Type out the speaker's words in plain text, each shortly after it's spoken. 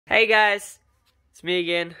Hey guys, it's me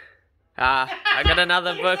again. I got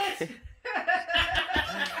another book.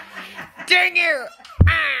 Dang you!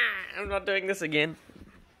 I'm not doing this again.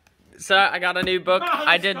 So I got a new book.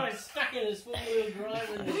 I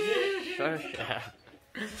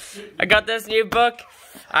got this new book.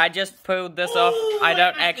 I just pulled this off. I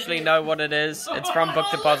don't actually know what it is. It's from Book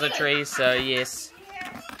Depository, so yes.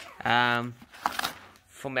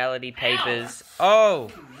 Formality papers. Oh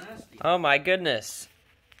my goodness.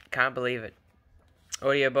 Can't believe it.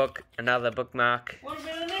 Audiobook, another bookmark.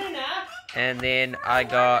 And then I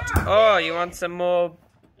got, oh, you want some more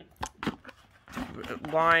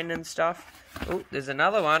wine and stuff? Oh, there's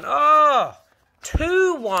another one. Oh,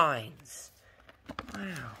 2 wines.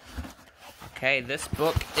 Wow. Okay, this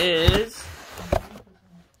book is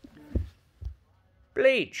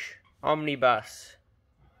Bleach Omnibus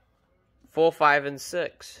 4, 5, and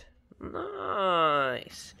 6.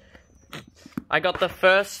 Nice. I got the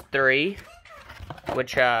first 3,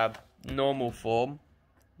 which are normal form,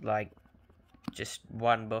 like just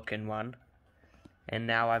one book in one. And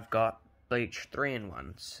now I've got Bleach 3 in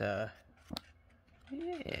 1, so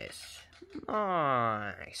yes.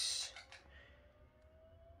 Nice.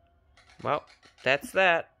 Well, that's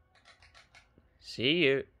that. See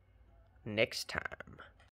you next time.